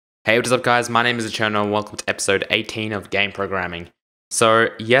Hey, what's up guys? My name is Cherno and welcome to episode 18 of Game Programming. So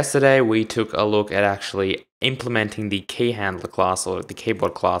yesterday we took a look at actually implementing the key handler class or the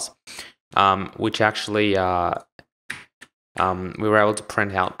keyboard class, which actually we were able to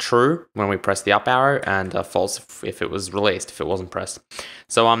print out true when we pressed the up arrow and false if it was released, if it wasn't pressed.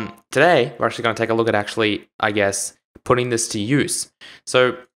 So today we're actually going to take a look at actually, I guess, putting this to use.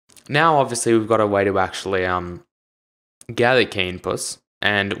 So now obviously we've got a way to actually gather key inputs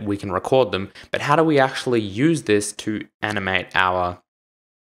and we can record them, but how do we actually use this to animate our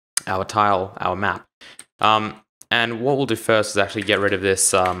tile, our map? And what we'll do first is actually get rid of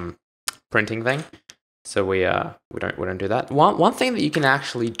this printing thing. So we don't do that. One thing that you can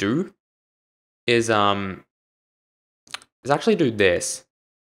actually do is actually do this,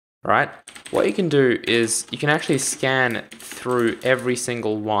 right? What you can do is you can actually scan through every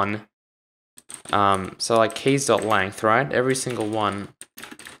single one. So like keys.length, right? Every single one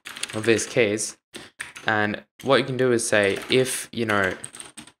of these keys, and what you can do is say if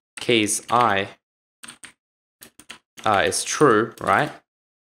keys I is true, right?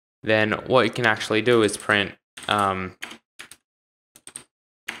 Then what you can actually do is print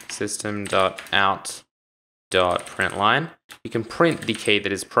system.out.println. You can print the key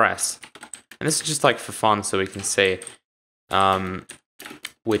that is pressed, and this is just like for fun, so we can see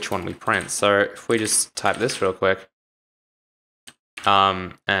which one we print. So if we just type this real quick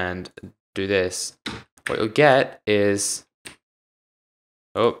and do this, what you'll get is,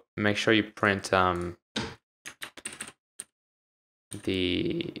 make sure you print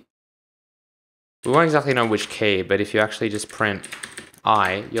we won't exactly know which key, but if you actually just print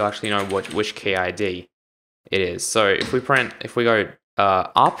I, you'll actually know which key ID it is. So if we go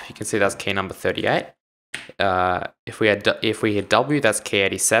up, you can see that's key number 38. If we hit W, that's key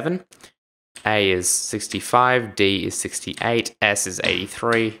 87. A is 65, D is 68, S is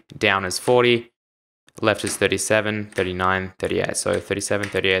 83, down is 40, left is 37, 39, 38. So 37,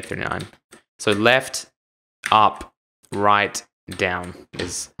 38, 39. So left, up, right, down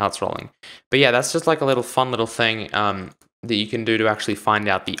is how it's rolling. But yeah, that's just like a little fun little thing that you can do to actually find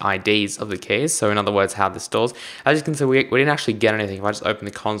out the IDs of the keys. So in other words, how this stores. As you can see, we didn't actually get anything. If I just open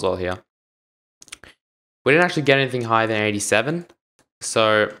the console here, we didn't actually get anything higher than 87.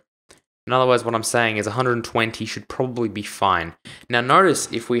 So in other words, what I'm saying is 120 should probably be fine. Now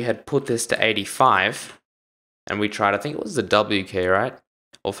notice if we had put this to 85 and we tried, I think it was the W key, right?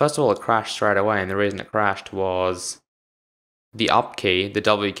 Well, first of all, it crashed straight away, and the reason it crashed was the up key. The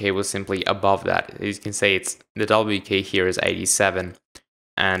W key was simply above that. As you can see, the W key here is 87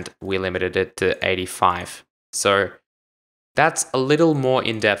 and we limited it to 85. So that's a little more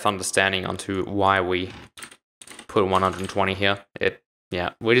in-depth understanding onto why we put 120 here.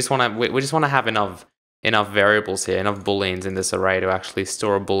 Yeah, we just want to have enough variables here, enough booleans in this array to actually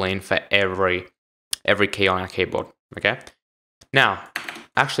store a boolean for every key on our keyboard. Okay. Now,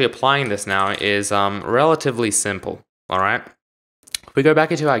 actually applying this now is relatively simple. All right. If we go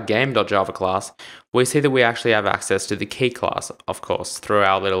back into our game.java class, we see that we actually have access to the key class, of course, through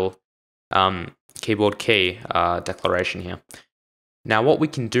our little keyboard key declaration here. Now, what we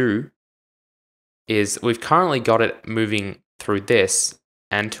can do is we've currently got it moving through this.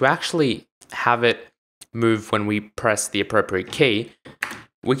 And to actually have it move when we press the appropriate key,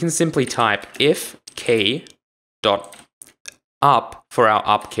 we can simply type if key dot up for our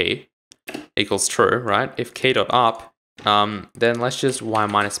up key equals true, right? If key dot up, then let's just y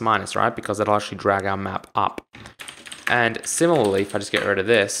minus minus, right? Because it'll actually drag our map up. And similarly, if I just get rid of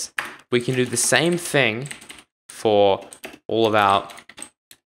this, we can do the same thing for all of our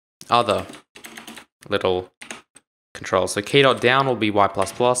other little control. So key dot down will be y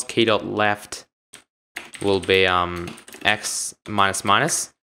plus plus, key dot left will be x minus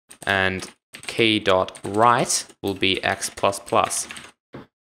minus, and key dot right will be x plus plus.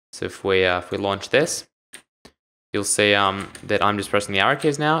 So if we launch this, you'll see that I'm just pressing the arrow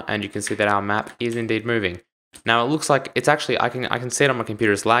keys now, and you can see that our map is indeed moving. Now it looks like it's actually, I can see it on my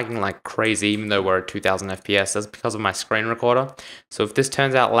computer, it's lagging like crazy, even though we're at 2000 FPS. That's because of my screen recorder. So if this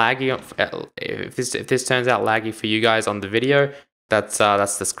turns out laggy, if this turns out laggy for you guys on the video, that's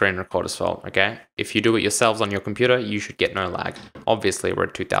the screen recorder's fault. Okay. If you do it yourselves on your computer, you should get no lag. Obviously, we're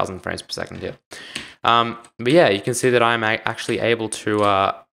at 2000 frames per second here. But yeah, you can see that I'm actually able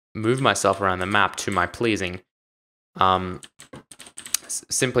to move myself around the map to my pleasing,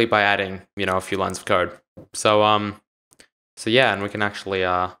 simply by adding a few lines of code. So yeah, and we can actually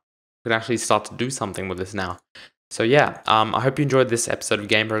start to do something with this now. So yeah, I hope you enjoyed this episode of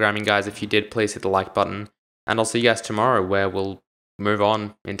Game Programming, guys. If you did, please hit the like button, and I'll see you guys tomorrow, where we'll move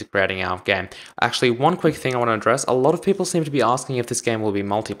on into creating our game. Actually, one quick thing I want to address. A lot of people seem to be asking if this game will be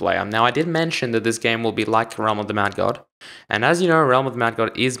multiplayer. Now, I did mention that this game will be like Realm of the Mad God. And as you know, Realm of the Mad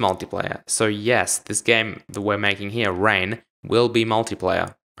God is multiplayer. So yes, this game that we're making here, Reign, will be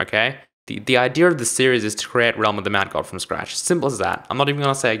multiplayer, okay? The idea of the series is to create Realm of the Mad God from scratch. Simple as that. I'm not even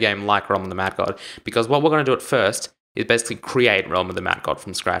going to say a game like Realm of the Mad God, because what we're going to do at first is basically create Realm of the Mad God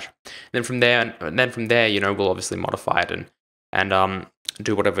from scratch. Then from there, you know, we'll obviously modify it and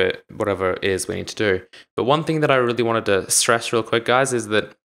do whatever it is we need to do. But one thing that I really wanted to stress real quick, guys, is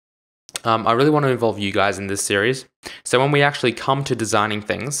that I really want to involve you guys in this series. So when we actually come to designing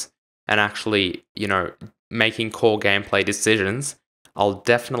things and actually, you know, making core gameplay decisions, I'll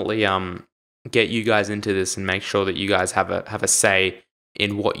definitely get you guys into this and make sure that you guys have a say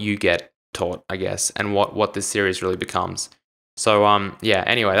in what you get taught, I guess, and what this series really becomes. So yeah,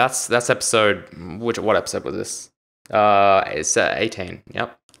 anyway, that's episode, what episode was this? It's 18.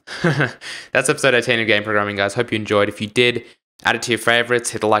 Yep. That's episode 18 of Game Programming, guys. Hope you enjoyed. If you did, add it to your favorites,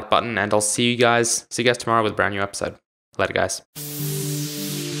 hit the like button, and I'll see you guys tomorrow with a brand new episode. Later, guys.